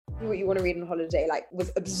what you want to read on holiday, like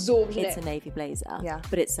with absorption. It's a navy blazer, Yeah.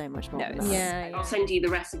 but it's so much more than that. I'll send you the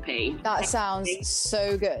recipe. That sounds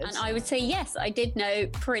so good. And I would say yes, I did know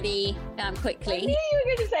pretty quickly. I knew you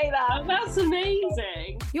were going to say that. That's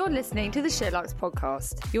amazing. You're listening to the Sherlock's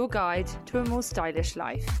podcast, your guide to a more stylish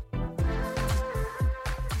life.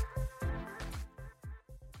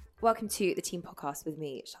 Welcome to the Team Podcast with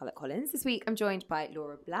me, Charlotte Collins. This week I'm joined by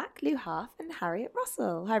Laura Black, Lou Half, and Harriet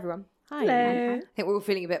Russell. Hi everyone. Hi. Hello. I think we're all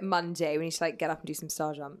feeling a bit Monday. We need to get up and do some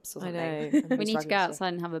star jumps or I something. know. We need to go outside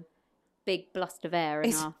and have a big blast of air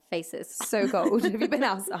in our faces. So cold. Have you been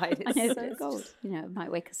outside? It's so cold. You know, it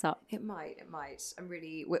might wake us up. It might. I'm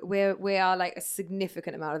really. We are like a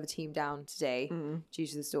significant amount of the team down today due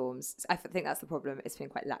to the storms. I think that's the problem. It's been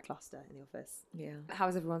quite lackluster in the office. Yeah. How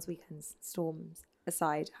was everyone's weekends? Storms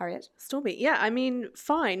aside, Harriet? Stormy. Yeah, I mean,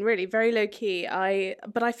 fine, really, very low key.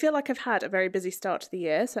 But I feel like I've had a very busy start to the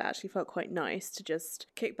year, so it actually felt quite nice to just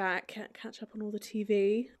kick back, catch up on all the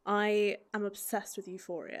TV. I am obsessed with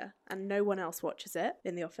Euphoria, and no one else watches it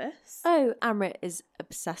in the office. Oh, Amrit is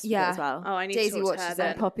obsessed with it as well. Oh, I need Daisy to talk to watches her it.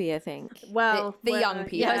 then. And Poppy, I think. Well, The young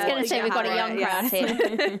people. I was going to say we've got a young crowd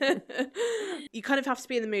here. You kind of have to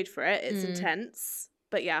be in the mood for it. It's intense.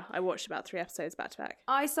 But yeah, I watched about 3 episodes back to back.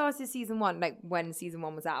 I started season 1, like when season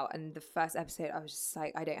 1 was out, and the first episode, I was just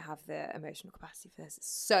like, I don't have the emotional capacity for this.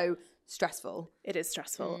 It's so stressful. It is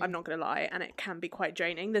stressful, I'm not going to lie, and it can be quite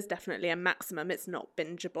draining. There's definitely a maximum. It's not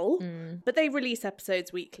bingeable. But they release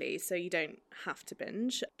episodes weekly, so you don't have to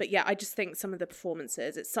binge. But yeah, I just think some of the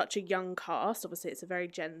performances, it's such a young cast. Obviously, it's a very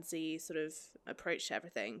Gen Z sort of approach to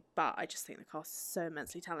everything, but I just think the cast is so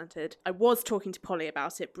immensely talented. I was talking to Polly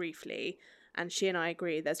about it briefly, and she and I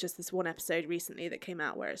agree. There's just this one episode recently that came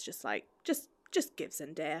out where it's just like, just give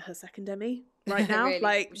Zendaya her second Emmy right now. Really?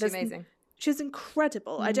 Like, She's amazing. She's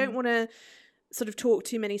incredible. I don't want to sort of talk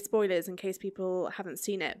too many spoilers in case people haven't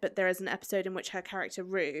seen it, but there is an episode in which her character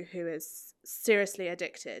Rue, who is seriously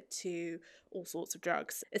addicted to all sorts of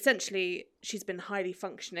drugs, essentially she's been highly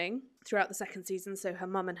functioning throughout the second season, so her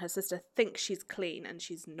mum and her sister think she's clean and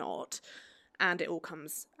she's not. And it all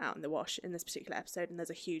comes out in the wash in this particular episode. And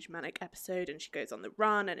there's a huge manic episode and she goes on the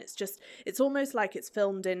run. And it's almost like it's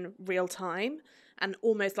filmed in real time and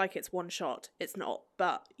almost like it's one shot. It's not,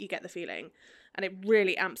 but you get the feeling. And it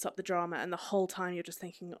really amps up the drama. And the whole time you're just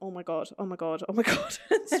thinking, oh my God, oh my God, oh my God.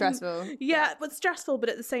 Stressful. Yeah, but stressful, but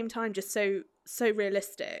at the same time just so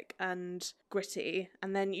realistic and gritty.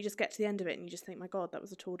 And then you just get to the end of it and you just think, my God, that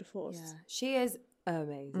was a tour de force. Yeah. She is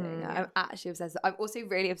amazing. I'm actually obsessed. I'm also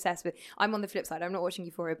really obsessed with, I'm on the flip side, I'm not watching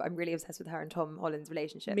Euphoria, but I'm really obsessed with her and Tom Holland's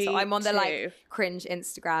relationship. Me so I'm on the too. like cringe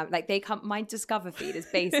Instagram, like my Discover feed is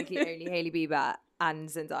basically only Hailey Bieber and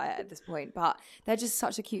Zendaya at this point, but they're just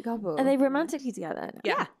such a cute couple. Are they romantically together?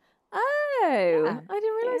 Yeah. Oh, I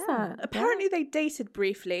didn't realise that. Apparently they dated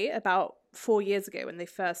briefly about 4 years ago when they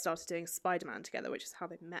first started doing Spider-Man together, which is how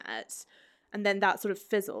they met. And then that sort of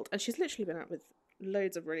fizzled. And she's literally been out with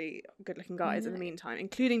loads of really good-looking guys in the meantime,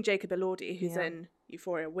 including Jacob Elordi, who's in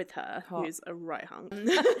Euphoria with her, who's a right hunk. No,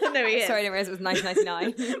 he is. Sorry, I didn't realize it was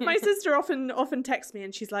 1999. My sister often texts me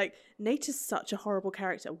and she's like, Nate is such a horrible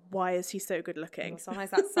character. Why is he so good-looking? Well,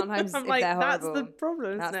 sometimes I'm if like, they're that's horrible, the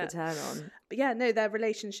problem, that's isn't the it? turn on. But yeah, no, their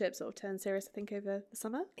relationship sort of turned serious, I think, over the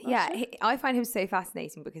summer. Yeah, I find him so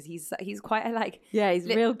fascinating because he's quite a like... Yeah, he's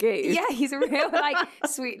real good. Yeah, he's a real like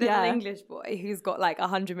sweet little English boy who's got like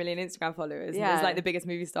 100 million Instagram followers and is like the biggest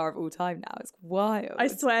movie star of all time now. It's wild. I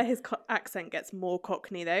swear his accent gets more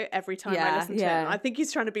Cockney though every time I listen to him. I think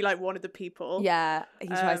he's trying to be like one of the people. Yeah, he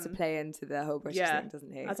tries to play into the whole British thing,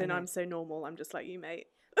 doesn't he? As in, I'm so normal, I'm just like you, mate.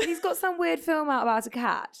 But he's got some weird film out about a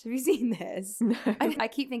cat. Have you seen this? No. I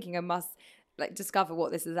keep thinking I must like discover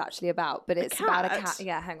what this is actually about, but it's about a cat.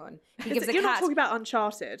 Yeah, hang on. He gives a You're cat. not talking about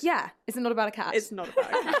Uncharted. Yeah, it's not about a cat. It's not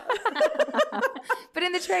about a cat. But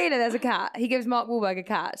in the trailer, there's a cat. He gives Mark Wahlberg a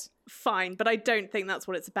cat. Fine, but I don't think that's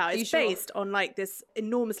what it's about. It's sure? based on like this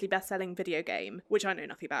enormously best-selling video game, which I know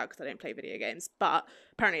nothing about because I don't play video games, but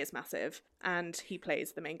apparently it's massive, and he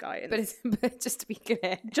plays the main guy. But just to be clear,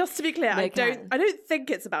 I don't think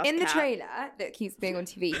it's about in a the cat. trailer that keeps being on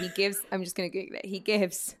TV. He gives. I'm just going to Google it. He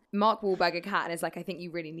gives Mark Wahlberg a cat, and is like, I think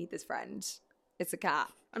you really need this friend. It's a cat.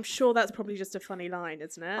 I'm sure that's probably just a funny line,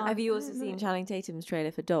 isn't it? Have you also seen Channing Tatum's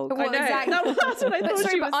trailer for Dog? Well, I know. exactly. That's what I thought.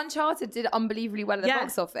 Sorry, she but was... Uncharted did unbelievably well at the Yeah.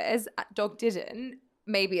 box office. Dog didn't.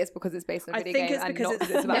 Maybe it's because it's based on a I video think game it's and because not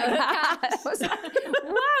because it's about a cat. I was like,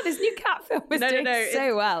 wow, this new cat film is doing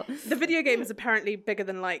so well. The video game is apparently bigger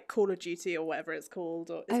than like Call of Duty or whatever it's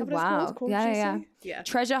called. Or, is that what it's called? Call of Duty? Yeah.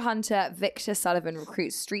 Treasure hunter Victor Sullivan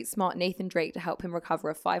recruits street smart Nathan Drake to help him recover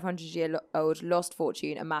a 500-year-old lost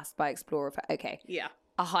fortune amassed by explorer. Okay. Yeah.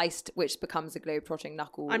 a heist which becomes a globe-trotting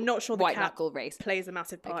knuckle. I'm not sure the white cat knuckle race. plays a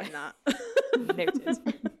massive part in that. Noted.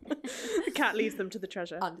 The cat leads them to the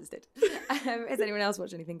treasure. Understood. Has anyone else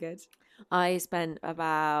watched anything good? I spent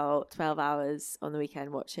about 12 hours on the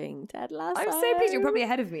weekend watching Ted Lasso. I'm so pleased. You're probably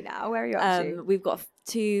ahead of me now. Where are you up to? We've got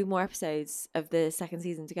 2 more episodes of the second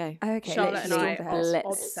season to go. Okay, Charlotte and I literally are Blitz.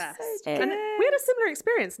 obsessed. It. And we had a similar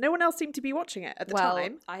experience. No one else seemed to be watching it at the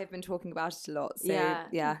time. I have been talking about it a lot. So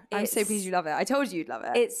Yeah. I'm so pleased you love it. I told you you'd love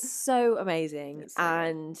it. It's so amazing. It's so good.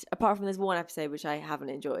 And apart from there's one episode which I haven't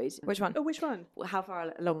enjoyed. Which one? Oh, which one? How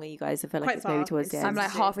far along are you guys? I feel like Quite it's maybe far. towards the It's- end. I'm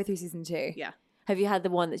like Season two. halfway through season 2. Yeah. Have you had the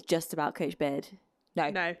one that's just about Coach Beard? No.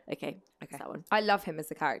 No. Okay. It's that one. I love him as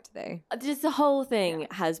a character though. Just the whole thing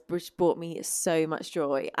has brought me so much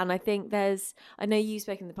joy. And I think I know you've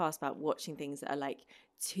spoken in the past about watching things that are like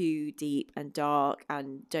too deep and dark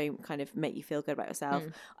and don't kind of make you feel good about yourself.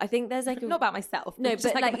 I think there's like Not about myself. No, just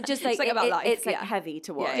but like just like about life. it's like yeah. heavy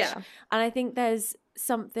to watch. Yeah. And I think there's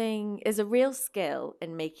a real skill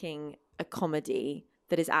in making a comedy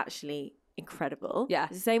that is actually incredible. Yeah.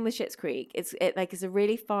 It's the same with Schitt's Creek. It's a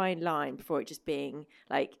really fine line before it just being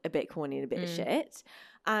like a bit corny and a bit of shit.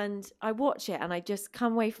 And I watch it and I just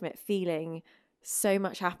come away from it feeling so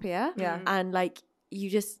much happier. Yeah. And like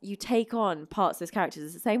you take on parts of those characters.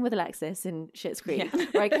 It's the same with Alexis in Schitt's Creek.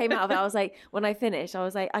 Where I came out of it, I was like, when I finished, I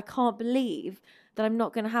was like, I can't believe that I'm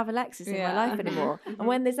not going to have Alexis in my life anymore. And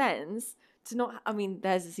when this ends,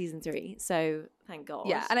 there's a season 3, so thank God.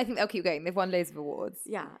 Yeah, and I think they'll keep going. They've won loads of awards.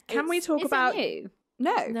 Yeah. Can we talk Is about... it new?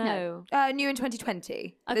 No. No. New in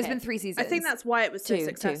 2020. There's Okay. been 3 seasons. I think that's why it was so Two.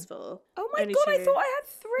 successful. Oh my Only god, I 2. thought I had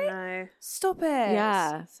 3. No. Stop it.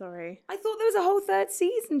 Yeah. Sorry. I thought there was a whole 3rd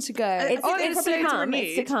season to go. It's- Oh, it's probably to come. renewed.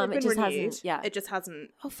 It's to come. They've It been just renewed. hasn't- yeah. It just hasn't.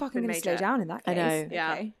 Oh fuck, I'm been going to slow major. down in that case. I know.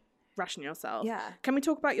 Yeah. Okay. Ration yourself. Yeah. Can we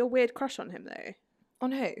talk about your weird crush on him though?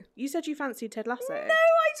 On who? You said you fancied Ted Lasso. No, I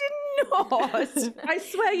did not. I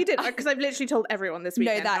swear you did, because I've literally told everyone this No,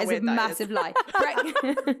 weekend. that how is a weird that massive lie.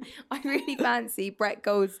 Brett, I really fancy Brett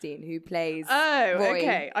Goldstein, who plays Oh, Roy.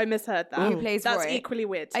 okay. I misheard that. Who plays That's Roy. equally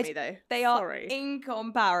weird to I- me though. They are Sorry.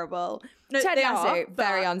 incomparable. No, Ted they Lasso, are,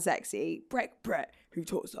 very but- unsexy. Brett, who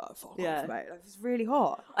talks that fuck Yeah. off, mate. Like, it's really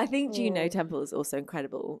hot. I think Juno Temple is also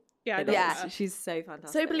incredible. Yeah, I in love it. Yeah. her. She's so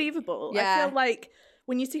fantastic. So believable. Yeah. I feel like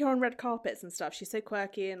when you see her on red carpets and stuff, she's so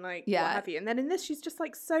quirky and like Yeah. what have you. And then in this, she's just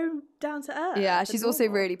like so down to earth. Yeah, and she's also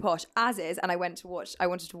normal. really posh, as is. And I wanted to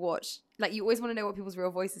watch, like, you always want to know what people's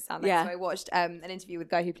real voices sound like. Yeah. So I watched an interview with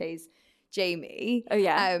the guy who plays Jamie. Oh,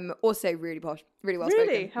 yeah. Also really posh, really well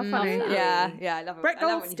Really? spoken. How funny. Yeah, I love him. Brett I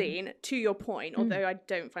love when you- Goldstein, to your point, although I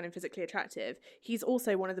don't find him physically attractive, he's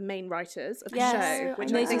also one of the main writers of the Yes, show, I which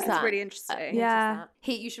I noticed think is that. really interesting. Yeah,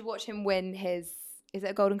 you should watch him win his. Is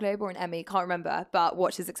it a Golden Globe or an Emmy? Can't remember, but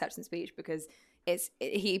watch his acceptance speech because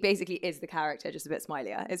he basically is the character, just a bit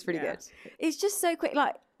smilier. It's pretty Yeah. good. It's just so quick.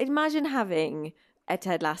 Like, imagine having a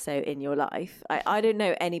Ted Lasso in your life. I don't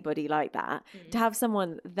know anybody like that. To have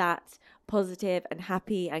someone that positive and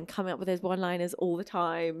happy and coming up with those one-liners all the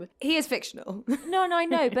time. He is fictional. No, I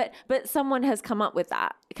know, but someone has come up with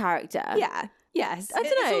that character. Yeah. Yes. I don't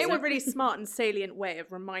know. It's also a really smart and salient way of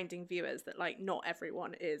reminding viewers that like not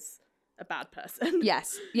everyone is a bad person.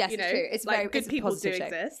 Yes. Yes. You know, it's true. It's like very good it's a people do positive show.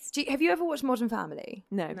 exist. Have you ever watched Modern Family?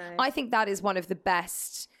 No. No. I think that is one of the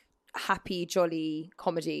best happy, jolly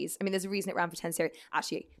comedies. I mean, there's a reason it ran for 10 series.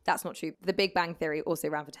 Actually, that's not true. The Big Bang Theory also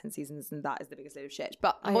ran for 10 seasons, and that is the biggest load of shit.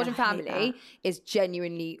 But Oh, yeah, Modern I hate Family that. is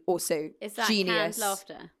genuinely also Is that genius. canned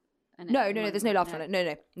laughter? No, there's no laughter on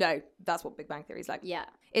it. No. That's what Big Bang Theory is like. Yeah.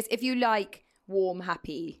 It's if you like warm,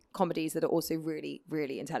 happy comedies that are also really,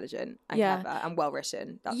 really intelligent and Yeah. clever and well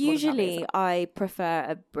written. That's Modern Family is Usually, like. I prefer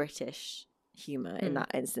a British humour in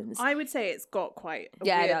that instance. I would say it's got quite a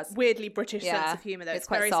Yeah, it does. weirdly British Yeah. sense of humour though. It's It's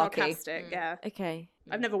quite very sarky. sarcastic. Yeah. Okay.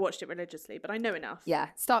 I've never watched it religiously, but I know enough. Yeah,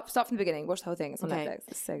 start from the beginning. Watch the whole thing. It's on Okay. Netflix.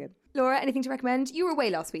 It's so good. Laura, anything to recommend? You were away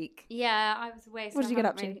last week. Yeah, I was away. So What did you I get haven't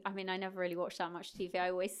up to? really- I mean, I never really watch that much TV. I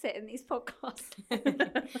always sit in these podcasts.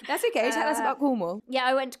 That's okay. Tell us about Cornwall. Yeah,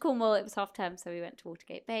 I went to Cornwall. It was half term, so we went to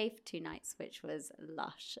Watergate Bay for 2 nights, which was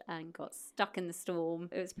lush, and got stuck in the storm.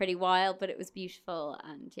 It was pretty wild, but it was beautiful,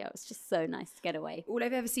 and yeah, it was just so nice to get away. All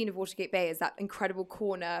I've ever seen of Watergate Bay is that incredible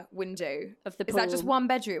corner window Of the Is that pool. just one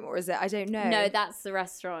bedroom or is it? I don't know. No, that's the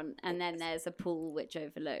restaurant, and then there's a pool which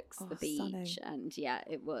overlooks the beach, stunning. and yeah,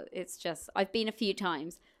 it's just I've been a few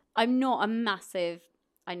times. I'm not a massive.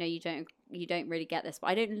 I know you don't you don't really get this, but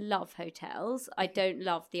I don't love hotels. I don't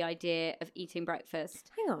love the idea of eating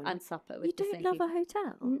breakfast Hang on. and supper with You the don't same love people. a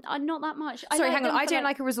hotel? Not that much. Sorry, hang on. them I for, don't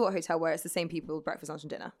like a resort hotel where it's the same people breakfast, lunch, and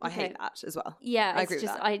dinner. I Okay. hate that as well. Yeah, I it's agree with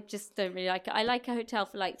just that. I just don't really like it. I like a hotel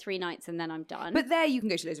for like 3 nights and then I'm done. But there you can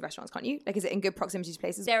go to loads of restaurants, can't you? Like, is it in good proximity to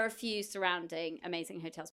places? there are a few surrounding amazing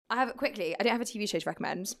hotels. I have quickly. I don't have a TV show to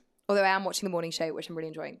recommend, although I am watching the morning show, which I'm really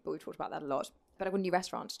enjoying. But we've talked about that a lot. But I've got a new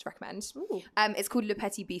restaurant to recommend. It's called Le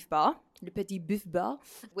Petit Beef Bar. Le Petit Beef Bar,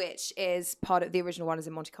 which is part of the original one is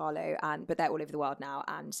in Monte Carlo, but they're all over the world now,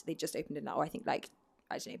 and they just opened in I think I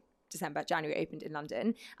don't know, December, January opened in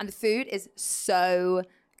London, and the food is so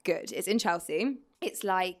good. It's in Chelsea. It's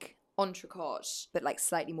like entrecote, but like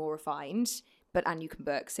slightly more refined. And you can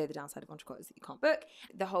book. So the downside of entrecote is that you can't book.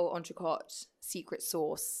 The whole entrecote secret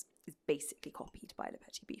sauce is basically copied by Le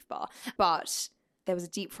Petit Beef Bar, but there was a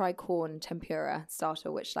deep fried corn tempura starter,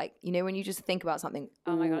 which, like, you know, when you just think about something,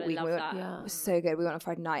 Oh my God, I we love went- that. Yeah. It was so good. We went on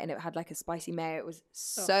Friday night and it had like a spicy mayo. It was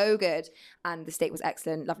so good, and the steak was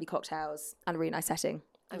excellent. Lovely cocktails and a really nice setting.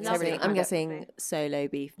 I'm So I really guessing, I'm recommend it. guessing solo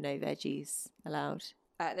beef, no veggies allowed.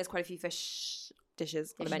 There's quite a few fish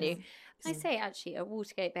dishes on the menu. I say actually at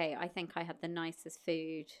Watergate Bay, I think I had the nicest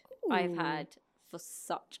food I've had for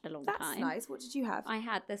such a long That's time. nice. What did you have? I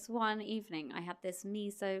had this one evening, I had this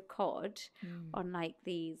miso cod on like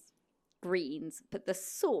these greens, but the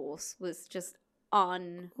sauce was just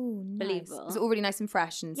unbelievable. It was all really nice and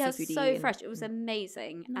fresh and Yeah, it was seafoody. so and- fresh. It was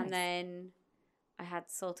amazing. Nice. And then I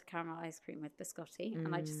had salted caramel ice cream with biscotti,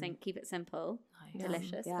 and I just think keep it simple,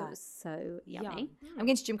 delicious. Yeah. It was so yummy. I'm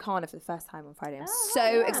going to Gymkhana for the first time on Friday. I'm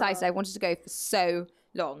so excited. I wanted to go for so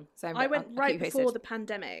long. So I went I'll right keep you before posted. the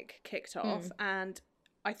pandemic kicked off, and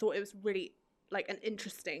I thought it was really like an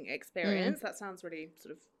interesting experience. That sounds really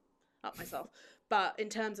sort of up myself, but in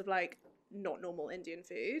terms of like not normal Indian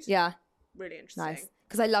food, Yeah, really interesting. nice.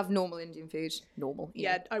 Because I love normal Indian food.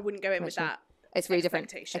 Yeah, I wouldn't go in with Conventional. that. It's really different.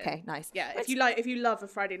 expectation. Okay, nice. Yeah, if you love a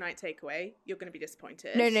Friday night takeaway, you're going to be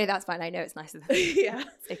disappointed. No, that's fine. I know it's nicer than yeah,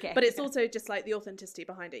 okay. but it's also just like the authenticity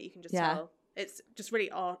behind it. You can just Yeah. tell it's just really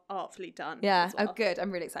artfully done. Yeah. as well. Oh, good.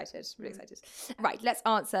 I'm really excited. Really excited. Right. Let's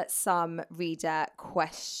answer some reader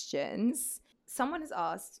questions. Someone has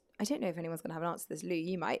asked. I don't know if anyone's going to have an answer to this. Lou,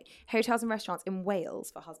 you might. Hotels and restaurants in Wales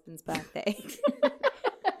for husband's birthday.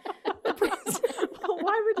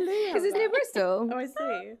 Why would Lou? Because it's near Bristol. Oh, I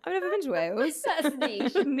see. I've never been to Wales. That's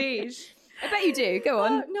niche. Niche. I bet you do. Go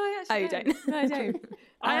on. No, I actually Oh, you don't. No, I don't.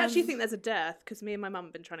 I actually think there's a dearth because me and my mum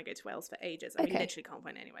have been trying to go to Wales for ages and we Okay. literally can't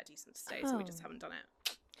find anywhere decent to stay, so we just Oh. haven't done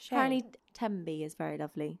it. Apparently, Tembe is very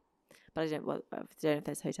lovely, but I don't know if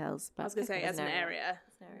there's hotels. But I was going to say, there's as an area.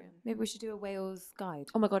 Maybe we should do a Wales guide.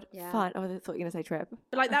 Oh my god, Yeah. fun! Oh, I thought you were going to say trip.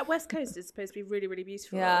 But like that West Coast is supposed to be really, really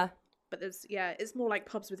beautiful. Yeah. But it's more like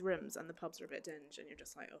pubs with rooms and the pubs are a bit dingy and you're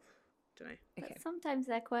just like, oh, don't know. Okay. But sometimes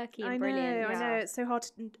they're quirky and I brilliant. know. It's so hard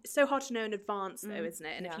to know in advance though, isn't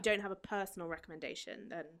it? And yeah. if you don't have a personal recommendation,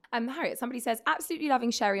 then Harriet, somebody says, absolutely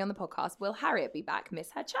loving Sherry on the podcast. Will Harriet be back?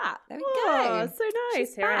 Miss her chat. There we oh, go. so nice.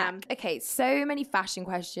 She's Here I back. am. Okay, so many fashion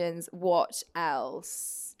questions. What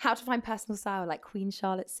else? How to find personal style like Queen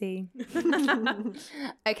Charlotte C.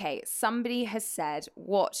 Okay, somebody has said,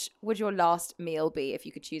 what would your last meal be if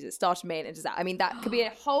you could choose it? Starter, main, and dessert. I mean, that could be a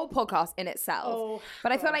whole podcast in itself. Oh,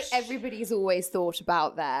 but I feel like gosh. everybody's always thought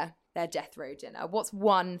about their death row dinner. What's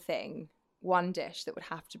one thing, one dish that would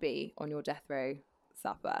have to be on your death row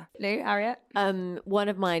supper? Lou, Harriet? One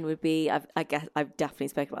of mine would be, I guess I've definitely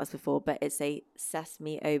spoken about this before, but it's a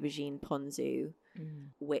sesame aubergine ponzu,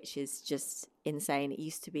 which is just insane. It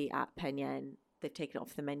used to be at Pen Yen. They've taken it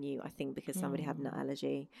off the menu, I think, because somebody had a nut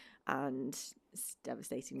allergy, and it's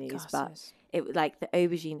devastating news. Gosh, but yes. it like the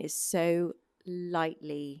aubergine is so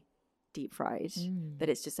lightly deep fried that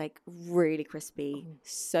it's just like really crispy,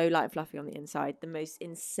 so light and fluffy on the inside. The most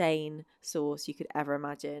insane sauce you could ever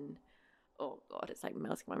imagine. Oh god, it's like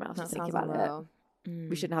melting my mouth just thinking about it.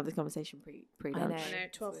 We shouldn't have this conversation pre lunch. know. I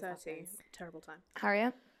know, 12:30. Terrible time.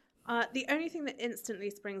 Harriet? The only thing that instantly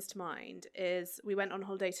springs to mind is we went on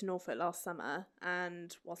holiday to Norfolk last summer,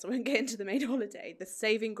 and whilst I won't get into the main holiday, the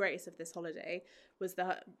saving grace of this holiday was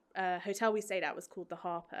the hotel we stayed at was called the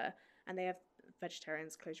Harper, and they have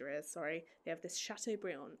vegetarians, close your ears, sorry. They have this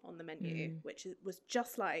Chateaubriand on the menu, which was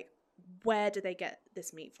just like, where do they get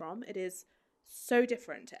this meat from? It is so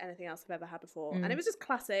different to anything else I've ever had before, and it was just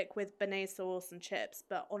classic with béarnaise sauce and chips.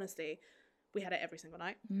 But honestly, we had it every single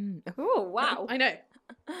night. Oh, wow. I know.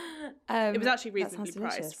 It was actually that reasonably sounds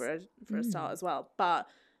priced delicious. for a start as well. But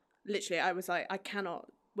literally, I was like,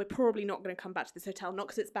 we're probably not going to come back to this hotel. Not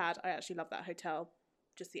because it's bad. I actually love that hotel.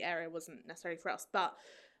 Just the area wasn't necessarily for us. But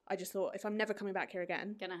I just thought, if I'm never coming back here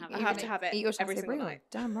again, Gonna have I it. have to have it Eat your every chassis single brie. night.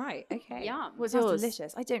 Damn right. Okay. Yum. What's Sounds yours?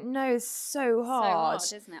 delicious. I don't know. It's so So hard. hard,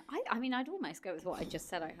 isn't it? I mean, I'd almost go with what I just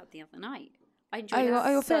said I had the other night. I enjoyed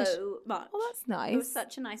your it fish? so much. Oh, that's nice. It was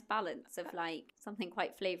such a nice balance of like something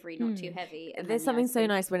quite flavoury, not too heavy. And There's then, something yeah, so sweet.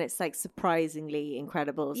 nice when it's like surprisingly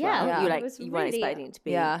incredible as Yeah, well. yeah. You It like was you weren't really- expecting it to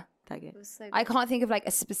be Yeah. that good. It was so I good. can't think of like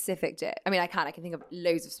a specific dish. I mean, I can think of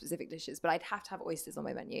loads of specific dishes, but I'd have to have oysters on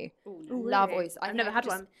my menu. Ooh, Ooh, Love really? oysters. I've never had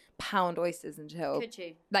one. Pound oysters until Could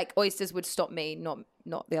you? like oysters would stop me, not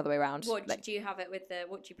the other way around. What Like, do you have it with the?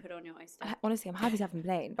 What do you put on your oyster? honestly, I'm happy to have them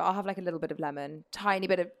plain, but I'll have like a little bit of lemon, tiny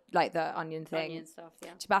bit of like the onion thing. Onion stuff,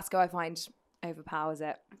 yeah. Tabasco, I find overpowers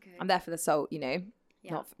it. Okay. I'm there for the salt, you know.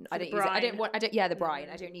 Yeah. Not I the don't use it. I don't brine. want. I don't. Yeah, the brine.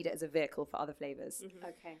 I don't need it as a vehicle for other flavors.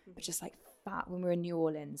 Okay. But just like fat. When we were in New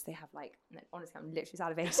Orleans, they have like. Honestly, I'm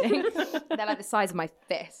literally salivating. They're like the size of my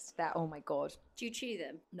fist. They're oh my god. Do you chew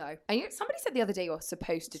them? No. And somebody said the other day you're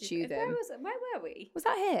supposed to chew them. Where were we? Was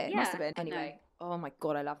that here? It must have Yeah. been. Anyway. Oh my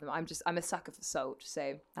god, I love them. I'm a sucker for salt,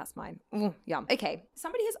 so that's mine. Ooh, yum. Okay.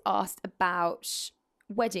 Somebody has asked about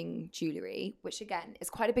wedding jewellery, which again is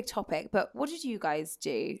quite a big topic, but what did you guys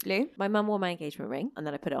do, Lou? My mum wore my engagement ring, and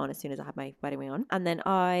then I put it on as soon as I had my wedding ring on. And then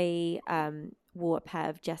I wore a pair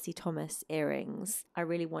of Jessie Thomas earrings. I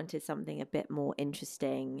really wanted something a bit more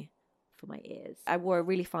interesting for my ears. I wore a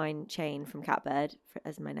really fine chain from Catbird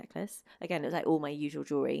as my necklace. Again, it was like all my usual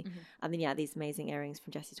jewelry. And then, yeah, these amazing earrings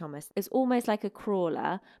from Jessie Thomas. It's almost like a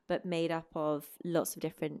crawler, but made up of lots of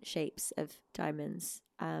different shapes of diamonds.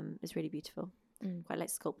 It's really beautiful. Quite like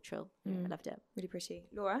sculptural. I loved it. Really pretty.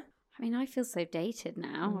 Laura? I mean, I feel so dated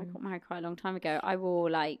now. I got married quite a long time ago. I wore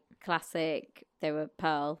like classic. They were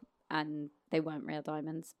pearl, and they weren't real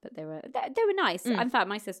diamonds, but they were nice. In fact,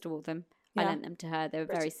 my sister wore them. I Yeah. lent them to her. They were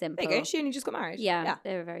very simple. There you go. She only just got married. Yeah,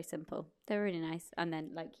 they were very simple. They were really nice. And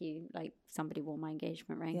then, like somebody wore my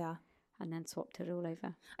engagement ring. Yeah. And then swapped it all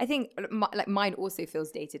over. I think mine also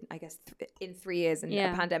feels dated. I guess in 3 years and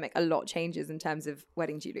a pandemic, a lot changes in terms of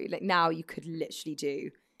wedding jewelry. Like now, you could literally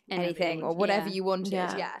do anything or whatever you wanted.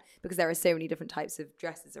 Yeah. Because there are so many different types of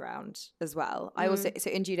dresses around as well. I also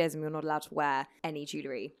so in Judaism, you're not allowed to wear any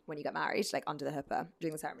jewelry when you get married, like under the huppah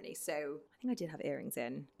during the ceremony. So I think I did have earrings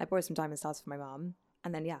in. I borrowed some diamond stars for my mum.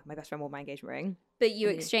 And then, my best friend wore my engagement ring. But you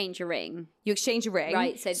exchange a ring. You exchange a ring.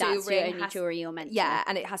 Right, so that's your ring only jewelry you're meant to. Yeah,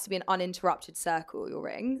 and it has to be an uninterrupted circle, your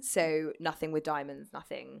ring. So nothing with diamonds,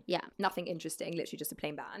 nothing interesting, literally just a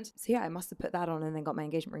plain band. So I must have put that on and then got my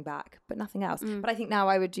engagement ring back, but nothing else. But I think now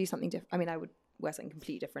I would do something different. I mean, I would wear something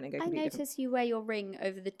completely different and go I completely different. notice you wear your ring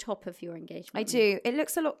over the top of your engagement I ring. do. It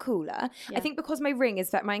looks a lot cooler. Yeah. I think because my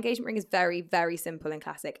engagement ring is very, very simple and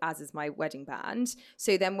classic, as is my wedding band.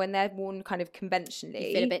 So then when they're worn kind of conventionally,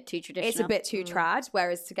 You feel a bit too traditional. it's a bit too trad,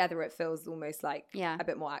 whereas together it feels almost like a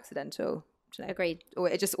bit more accidental. Do you know? Agreed. Or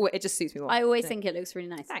it just suits me more. I always Do you know? think it looks really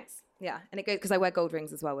nice. Thanks. Yeah, and it goes because I wear gold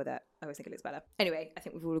rings as well with it. I always think it looks better. Anyway, I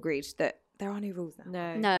think we've all agreed that there are no rules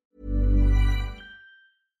now. No.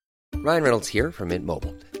 Ryan Reynolds here from Mint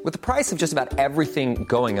Mobile. With the price of just about everything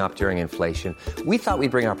going up during inflation, we thought we'd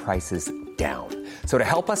bring our prices down. So to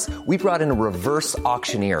help us, we brought in a reverse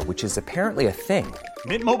auctioneer, which is apparently a thing.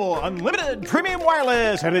 Mint Mobile Unlimited Premium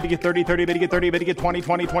Wireless. How to get 30, 30, bit to get 30, bit to get 20,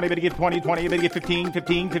 20, 20, bit to get 20, 20, bit to get 15,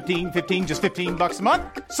 15, 15, 15, just $15 a month?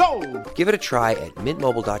 Sold! Give it a try at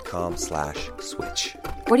mintmobile.com/switch.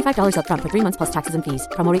 $45 up front for 3 months plus taxes and fees.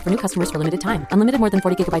 Promo rate for new customers for limited time. Unlimited more than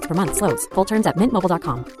 40 gigabytes per month. Slows full terms at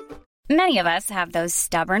mintmobile.com. Many of us have those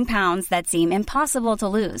stubborn pounds that seem impossible to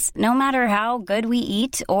lose, no matter how good we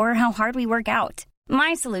eat or how hard we work out.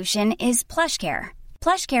 My solution is PlushCare.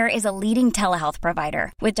 PlushCare is a leading telehealth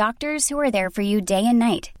provider with doctors who are there for you day and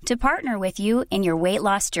night to partner with you in your weight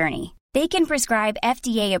loss journey. They can prescribe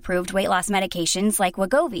FDA-approved weight loss medications like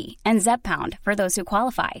Wegovy and Zepbound for those who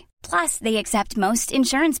qualify. Plus, they accept most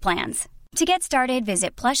insurance plans. To get started,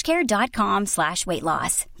 visit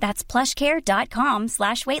plushcare.com/weightloss. That's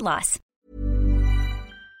plushcare.com/weightloss.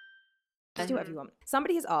 Just do whatever you want.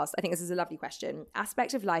 Somebody has asked, I think this is a lovely question,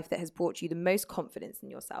 aspect of life that has brought you the most confidence in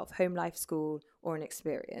yourself, home life, school, or an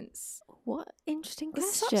experience. What interesting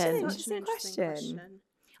It's question. such an interesting question.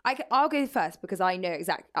 I'll go first because I know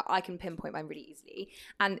I can pinpoint mine really easily.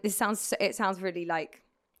 And it sounds really like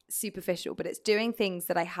superficial, but it's doing things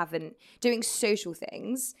that I haven't, doing social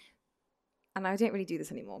things. And I don't really do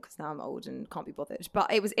this anymore because now I'm old and can't be bothered.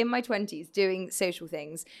 But it was in my 20s doing social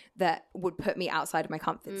things that would put me outside of my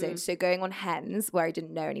comfort zone. So going on hens where I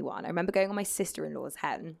didn't know anyone. I remember going on my sister-in-law's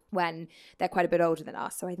hen when they're quite a bit older than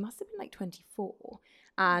us. So I must have been like 24.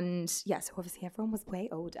 And so obviously everyone was way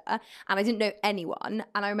older. And I didn't know anyone.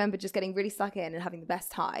 And I remember just getting really stuck in and having the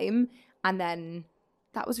best time. And then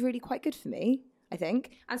that was really quite good for me. I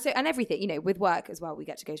think. And everything, you know, with work as well, we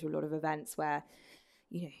get to go to a lot of events where,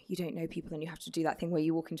 you know, you don't know people and you have to do that thing where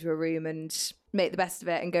you walk into a room and make the best of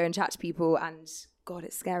it and go and chat to people. And God,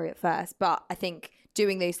 it's scary at first. But I think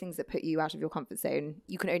doing those things that put you out of your comfort zone,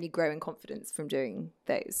 you can only grow in confidence from doing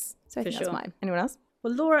those. So I think that's mine. Anyone else?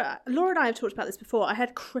 Well, Laura and I have talked about this before. I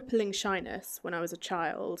had crippling shyness when I was a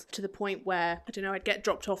child, to the point where, I don't know, I'd get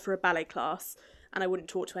dropped off for a ballet class and I wouldn't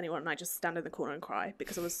talk to anyone and I'd just stand in the corner and cry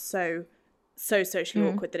because I was so socially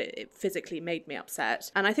awkward that it physically made me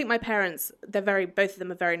upset. And I think my parents, both of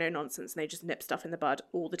them are very no nonsense, and they just nip stuff in the bud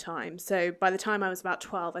all the time. So by the time I was about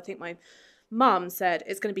 12, I think my mum said,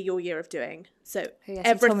 it's going to be your year of doing. So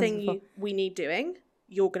everything we need doing,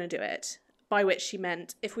 you're going to do it. By which she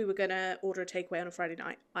meant if we were going to order a takeaway on a Friday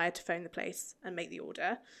night, I had to phone the place and make the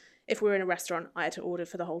order. If we were in a restaurant, I had to order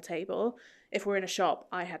for the whole table. If we were in a shop,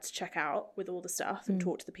 I had to check out with all the stuff and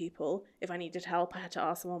talk to the people. If I needed help, I had to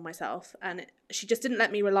ask someone myself. And she just didn't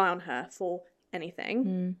let me rely on her for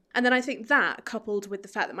anything. And then I think that, coupled with the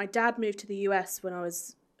fact that my dad moved to the US when I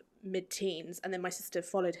was mid-teens, and then my sister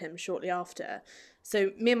followed him shortly after.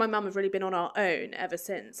 So me and my mum have really been on our own ever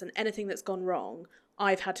since. And anything that's gone wrong,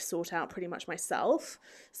 I've had to sort out pretty much myself.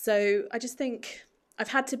 So I just think I've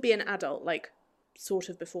had to be an adult, like, sort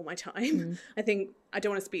of before my time. I think, I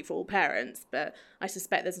don't want to speak for all parents, but I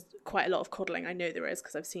suspect there's quite a lot of coddling. I know there is,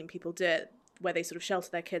 because I've seen people do it where they sort of shelter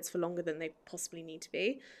their kids for longer than they possibly need to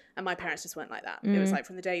be. And my parents just weren't like that. It was like,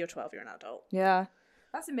 from the day you're 12, you're an adult. Yeah.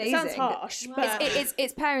 That's amazing. It sounds harsh, but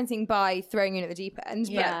it's parenting by throwing you in at the deep end.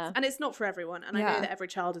 Yeah, and it's not for everyone. And I know that every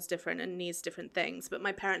child is different and needs different things. But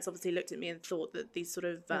my parents obviously looked at me and thought that these sort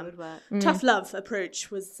of tough love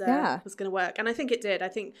approach was going to work, and I think it did. I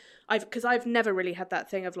think because I've never really had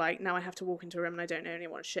that thing of like, now I have to walk into a room and I don't know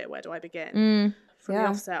anyone. Shit, where do I begin? From the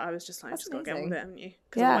offset, I was just like, I've just got to get on with it, haven't you?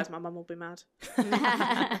 Because otherwise my mum will be mad.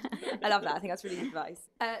 I love that. I think that's really good advice.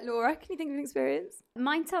 Laura, can you think of an experience?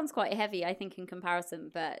 Mine sounds quite heavy, I think, in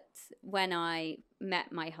comparison. But when I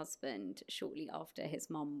met my husband shortly after, his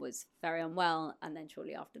mum was very unwell, and then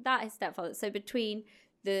shortly after that, his stepfather. So between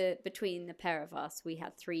the pair of us, we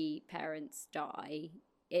had 3 parents die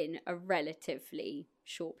in a relatively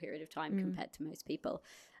short period of time compared to most people.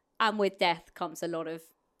 And with death comes a lot of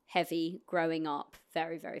heavy growing up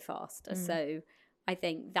very, very fast. So I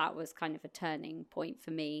think that was kind of a turning point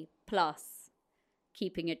for me. Plus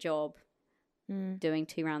keeping a job, doing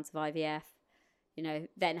 2 rounds of IVF, you know,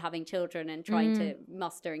 then having children and trying to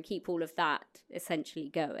muster and keep all of that essentially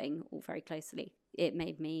going all very closely. It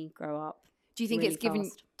made me grow up. Do you think really do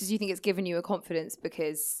you think it's given you a confidence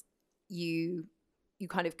because you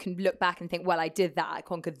kind of can look back and think, well, I did that. I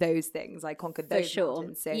conquered those things. I conquered those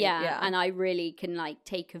mountains. So, yeah. And I really can like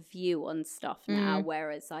take a view on stuff now,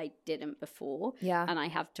 whereas I didn't before. Yeah. And I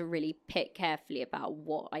have to really pick carefully about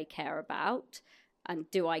what I care about. And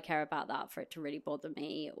do I care about that for it to really bother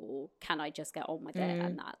me, or can I just get on with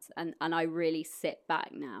it? And I really sit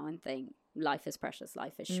back now and think, life is precious,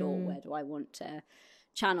 life is short. Where do I want to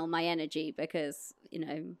channel my energy? Because, you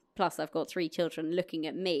know, plus I've got 3 children looking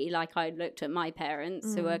at me like I looked at my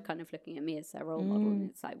parents who are kind of looking at me as their role model,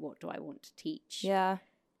 and it's like, what do I want to teach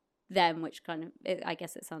them? Which kind of, I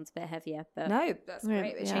guess it sounds a bit heavier, but no, that's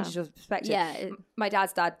great. It changes your perspective. My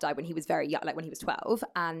dad's dad died when he was very young, like when he was 12,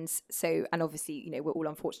 and obviously, you know, we're all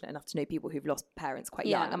unfortunate enough to know people who've lost parents quite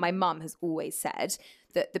young, and my mum has always said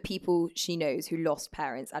that the people she knows who lost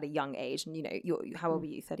parents at a young age, and you know, how old were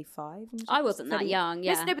you? 35? I wasn't that young.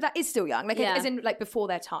 Yeah, no, but that is still young. Like as in like before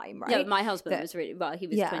their time, right? Yeah, my husband was really he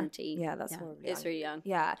was 20. Yeah, that's horribly young. It's really young.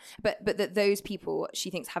 Yeah, but that those people she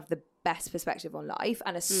thinks have the best perspective on life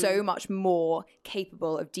and are so much more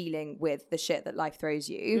capable of dealing with the shit that life throws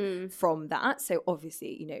you from that. So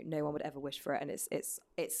obviously, you know, no one would ever wish for it, and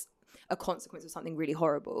it's a consequence of something really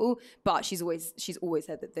horrible, but she's always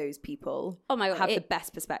said that those people have the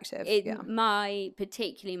best perspective.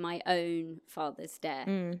 Particularly my own father's death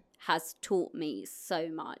has taught me so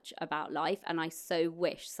much about life, and I so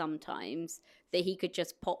wish sometimes that he could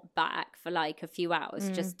just pop back for like a few hours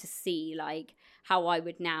just to see like how I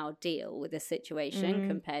would now deal with a situation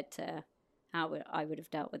compared to how I would have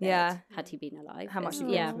dealt with it had he been alive. How much you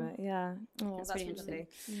learned from it. Yeah. Oh, that's really interesting.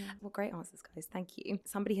 Well, great answers, guys. Thank you.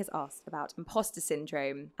 Somebody has asked about imposter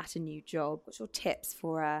syndrome at a new job. What's your tips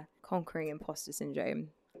for conquering imposter syndrome?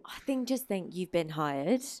 I think you've been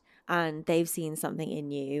hired and they've seen something in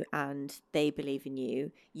you and they believe in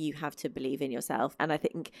you. You have to believe in yourself. And I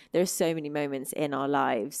think there are so many moments in our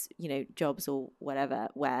lives, you know, jobs or whatever,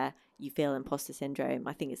 where you feel imposter syndrome.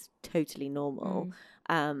 I think it's totally normal.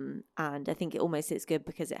 And I think it's good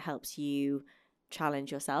because it helps you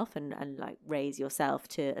challenge yourself and like raise yourself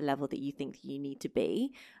to a level that you think you need to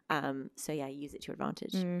be. So yeah, use it to your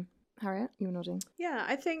advantage. Harriet, you were nodding. Yeah,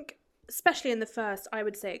 I think especially in the first, I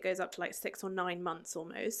would say it goes up to like 6 or 9 months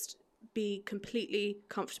almost. Be completely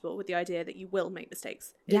comfortable with the idea that you will make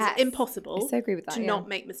mistakes. Yes. It's impossible I so agree with that, to yeah. not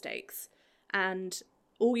make mistakes. And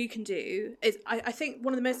all you can do is, I think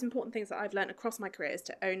one of the most important things that I've learned across my career is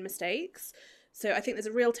to own mistakes. So I think there's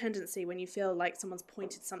a real tendency when you feel like someone's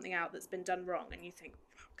pointed something out that's been done wrong and you think,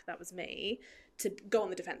 fuck, that was me, to go on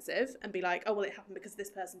the defensive and be like, oh, well, it happened because this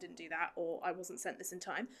person didn't do that, or I wasn't sent this in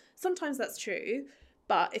time. Sometimes that's true.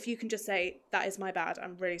 But if you can just say, that is my bad,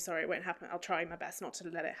 I'm really sorry, it won't happen, I'll try my best not to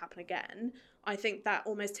let it happen again, I think that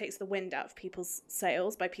almost takes the wind out of people's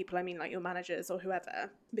sails. By people, I mean like your managers or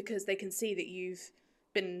whoever, because they can see that you've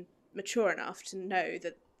been mature enough to know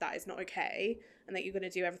that that is not okay and that you're going to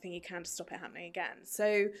do everything you can to stop it happening again.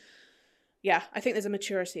 So yeah, I think there's a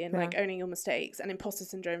maturity in like owning your mistakes, and imposter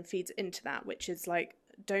syndrome feeds into that, which is like,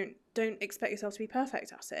 don't expect yourself to be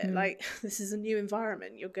perfect at it. Like, this is a new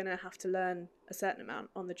environment, you're gonna have to learn a certain amount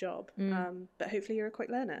on the job, but hopefully you're a quick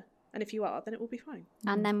learner, and if you are, then it will be fine.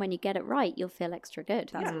 And then when you get it right, you'll feel extra good.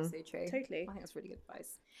 That's also true. Totally. I think that's really good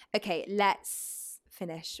advice. Okay, let's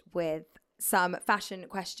finish with some fashion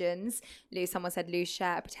questions. Lou, someone said, Lou,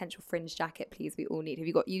 share a potential fringe jacket, please. We all need. Have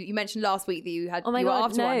you got? You mentioned last week that you had. Oh my you were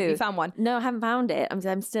God, after one. no. You found one. No, I haven't found it.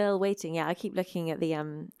 I'm still waiting. Yeah, I keep looking at the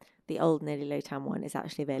old Nearly Low Tan one. Is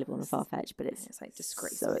actually available on Farfetch, but it's like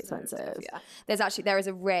disgraceful, so expensive. Yeah, there is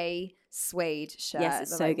a Ray suede shirt. Yes,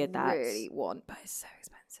 it's that so I good. That really want, but it's so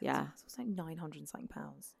expensive. Yeah, it's like £900 and something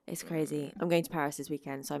pounds. It's crazy. I'm going to Paris this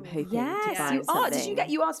weekend, so I'm hoping to Yes, find you are. something.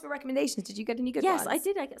 You asked for recommendations? Did you get any good ones? Yes, I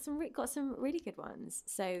did. I got some really good ones.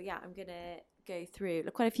 So yeah, I'm gonna go through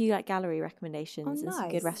quite a few like gallery recommendations and some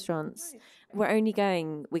good restaurants.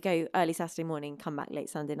 Nice. We go early Saturday morning, come back late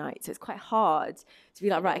Sunday night. So it's quite hard to be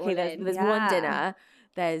like, right, okay, there's one dinner,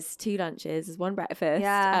 there's 2 lunches, there's 1 breakfast.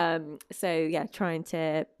 Yeah. So yeah, trying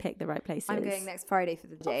to pick the right places. I'm going next Friday for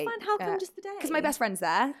the day. Oh, fun. How come just the day? Because my best friend's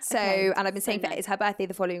there. So, and I've been saying that it's her birthday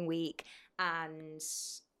the following week, and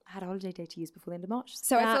I had a holiday day to use before the end of March.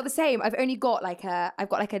 So I feel the same. I've got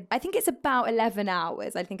I think it's about 11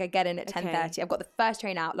 hours. I think I get in at 10:30. I've got the first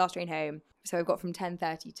train out, last train home. So I've got from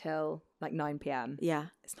 10:30 till like 9 p.m. Yeah.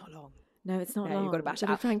 It's not long. No, it's not long. You've got to bash it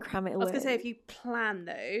out. Try and cram it away. I was going to say, if you plan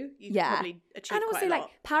though, you can probably achieve and also quite a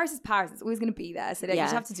lot. Paris is Paris. It's always going to be there. So you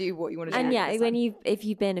just have to do what you want to do. And if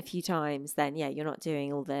you've been a few times, then you're not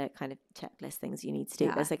doing all the kind of checklist things you need to do.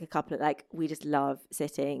 Yeah. There's like a couple of we just love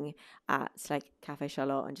sitting at like Cafe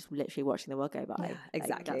Charlotte and just literally watching the world go by. Yeah,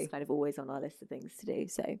 exactly. That's kind of always on our list of things to do.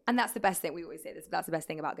 So, and that's the best thing we always say. That's the best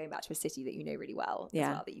thing about going back to a city that you know really well. As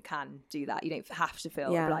well, that you can do that. You don't have to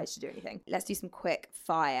feel obliged to do anything. Let's do some quick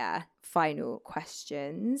fire final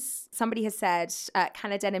questions. Somebody has said,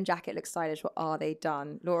 can a denim jacket look stylish? What are they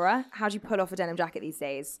done? Laura, how do you pull off a denim jacket these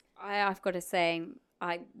days? I've got to say,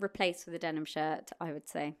 I replace with a denim shirt, I would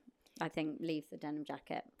say. I think leave the denim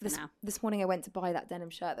jacket for now. This morning I went to buy that denim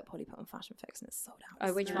shirt that Polly put on Fashion Fix and it's sold out.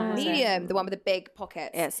 Oh, which one? Medium, the one with the big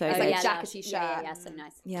pockets. Yeah, so it's like a jackety shirt. Yeah, so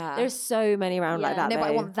nice. Yeah. There's so many around like that. No, though. but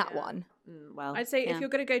I want that one. Well, I'd say if you're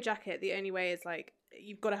going to go jacket, the only way is like,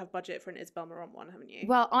 you've got to have budget for an Isabel Marant one, haven't you?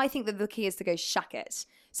 Well, I think that the key is to go shacket.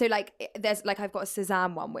 So there's I've got a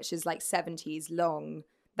Cézanne one, which is like 70s long,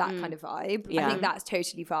 that kind of vibe. Yeah. I think that's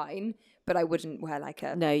totally fine. But I wouldn't wear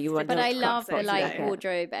you wouldn't. But I love the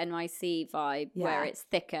wardrobe NYC vibe where it's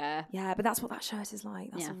thicker. Yeah, but that's what that shirt is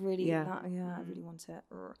like. That's really I really want it.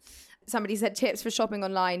 Somebody said tips for shopping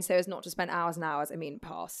online so as not to spend hours and hours. I mean,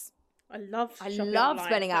 pass. I love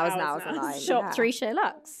spending hours and hours online. Shop 3 Share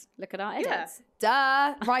Luxe. Look at our edits.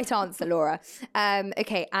 Duh. Right answer, Laura.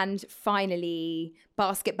 Okay, and finally,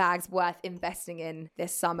 basket bags worth investing in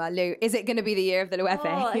this summer. Lou, is it going to be the year of the Loewe?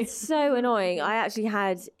 Oh, it's so annoying. I actually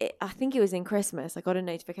I think it was in Christmas, I got a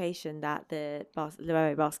notification that the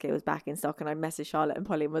Loewe basket was back in stock, and I messaged Charlotte and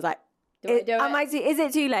Polly and was like, is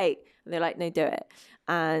it too late? And they're like, no, do it.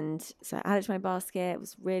 And so I added to my basket.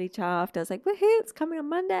 Was really chuffed. I was like, woohoo, it's coming on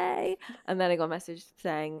Monday. And then I got a message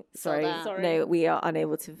saying, sorry, no, we are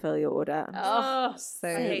unable to fulfill your order. Oh, so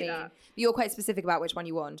I hate that. You're quite specific about which one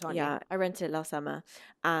you want, aren't you? Yeah, I rented it last summer,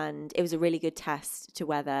 and it was a really good test to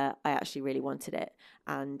whether I actually really wanted it.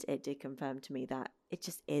 And it did confirm to me that it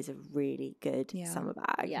just is a really good summer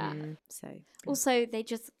bag. Yeah. So also, they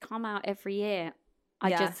just come out every year. I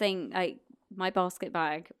just think my basket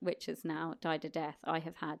bag, which has now died a death, I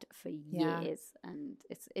have had for years, and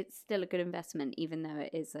it's still a good investment, even though it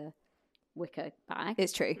is a wicker bag.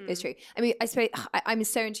 It's true. It's true. I mean, I suppose I'm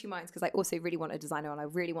so in 2 minds because I also really want a designer one. I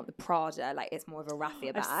really want the Prada. It's more of a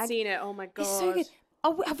raffia bag. I've seen it. Oh my god, it's so good.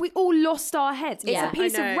 have we all lost our heads? It's Yeah. a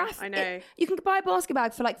piece I know, of raff. I know. You can buy a basket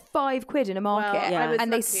bag for like £5 in a market, Well, I was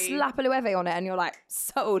and they lucky. slap a Loewe on it, and you're like,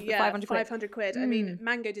 sold for Yeah, 500 quid. 500 quid. I mean,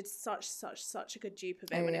 Mango did such a good dupe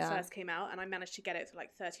of it Oh, when yeah. it first came out, and I managed to get it for like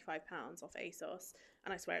 £35 off ASOS,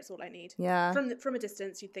 and I swear it's all I need. Yeah. From a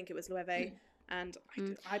distance, you'd think it was Loewe, and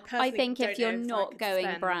I I personally think don't if you're know I not could going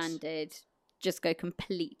spend- branded, just go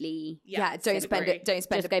completely. Yeah, don't spend agree. it. Don't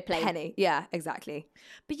spend Just a go plain. penny. Yeah, exactly.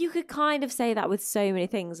 But you could kind of say that with so many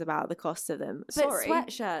things about the cost of them. But Sorry.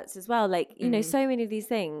 sweatshirts as well, like, you know, so many of these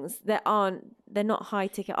things they're not high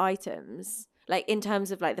ticket items, like in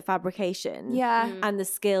terms of like the fabrication Yeah. and the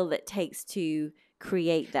skill that takes to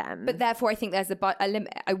create them. But therefore, I think there's a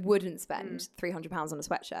limit. I wouldn't spend £300 on a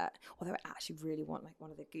sweatshirt, although I actually really want like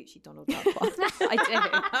one of the Gucci Donald Duck ones. I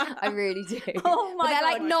do. I really do. Oh my But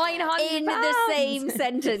they're God. like £900 In the same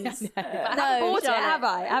sentence. I haven't bought it, have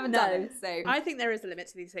I? I haven't done it. So I think there is a limit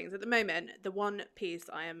to these things. At the moment, the one piece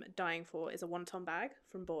I am dying for is a wonton bag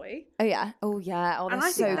from Boy. oh yeah. Oh, And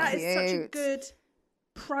I so think that cute. is such a good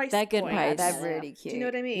price They're good point. price. They're really cute. Do you know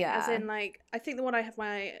what I mean? Yeah. As in, like, I think the one I have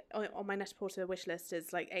on my Net-a-Porter wish list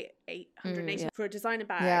is like 880 for a designer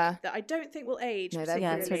bag Yeah. that I don't think will age. No, they're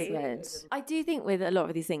yeah, it's really particularly. good. I do think with a lot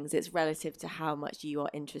of these things, it's relative to how much you are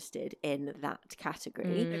interested in that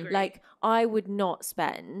category. Agree. Like, I would not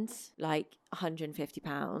spend like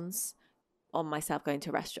 £150 on myself going to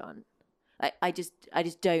a restaurant. Like, I just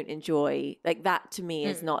don't enjoy, like, that to me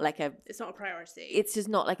is not like It's not a priority. it's just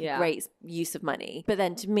not like a Yeah. great use of money. But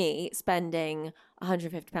then to me, spending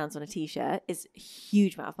 £150 on a t-shirt is a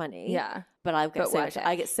huge amount of money. Yeah. But I get But so worth much. it.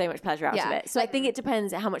 I get so much pleasure out Yeah. of it. So I think it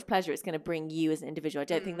depends on how much pleasure it's going to bring you as an individual. I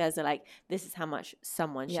don't think there's a like, this is how much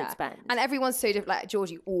someone should spend. And everyone's so different. Like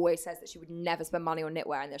Georgie always says that she would never spend money on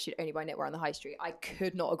knitwear and that she'd only buy knitwear on the high street. I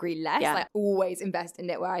could not agree less. Yeah. Like always invest in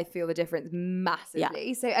knitwear. I feel the difference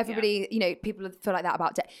massively. So everybody, you know, people feel like that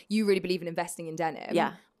about you really believe in investing in denim.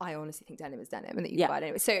 Yeah. I honestly think denim is denim and that you Yeah. buy it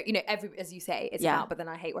anyway. So, you know, as you say, it's Yeah. about, but then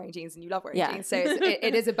I hate wearing jeans and you love wearing Yeah. jeans. So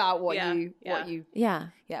it is about what Yeah. you, yeah.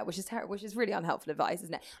 yeah, which is terrible, which is really unhelpful advice,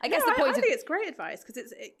 isn't it? I guess No, the point I of, think it's great advice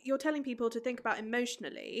because you're telling people to think about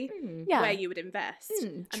emotionally Yeah. where you would invest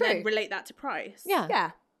and true. then relate that to price. Yeah.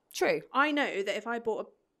 yeah, true. I know that if I bought a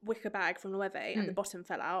wicker bag from Loewe and the bottom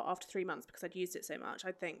fell out after 3 months because I'd used it so much,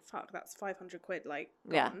 I'd think, fuck, that's 500 quid, like,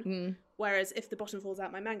 Yeah. gone. Whereas if the bottom falls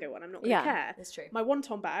out my Mango one, I'm not going to Yeah. care. That's true. My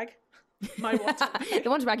wonton bag, my wonton The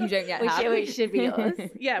one bag you don't yet have. Which should be yours.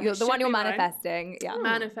 yeah, You're which the one should you're be mine. manifesting. Yeah.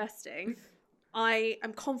 Manifesting. I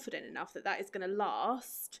am confident enough that is going to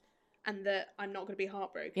last and that I'm not going to be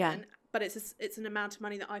heartbroken. Yeah. But it's an amount of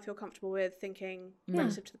money that I feel comfortable with thinking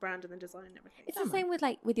relative to the brand and the design and everything. It's the same with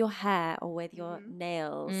like with your hair or with your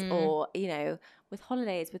nails or, you know, with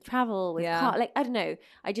holidays, with travel, with car. Like, I don't know.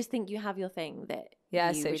 I just think you have your thing that Yeah,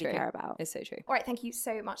 it's you so really true. care about. It's so true. All right, thank you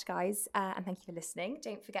so much, guys, and thank you for listening.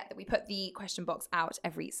 Don't forget that we put the question box out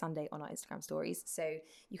every Sunday on our Instagram stories, so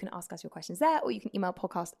you can ask us your questions there, or you can email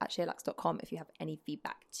podcast@sheerluxe.com if you have any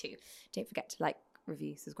feedback too. Don't forget to like,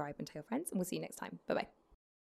 review, subscribe, and tell your friends, and we'll see you next time. Bye bye.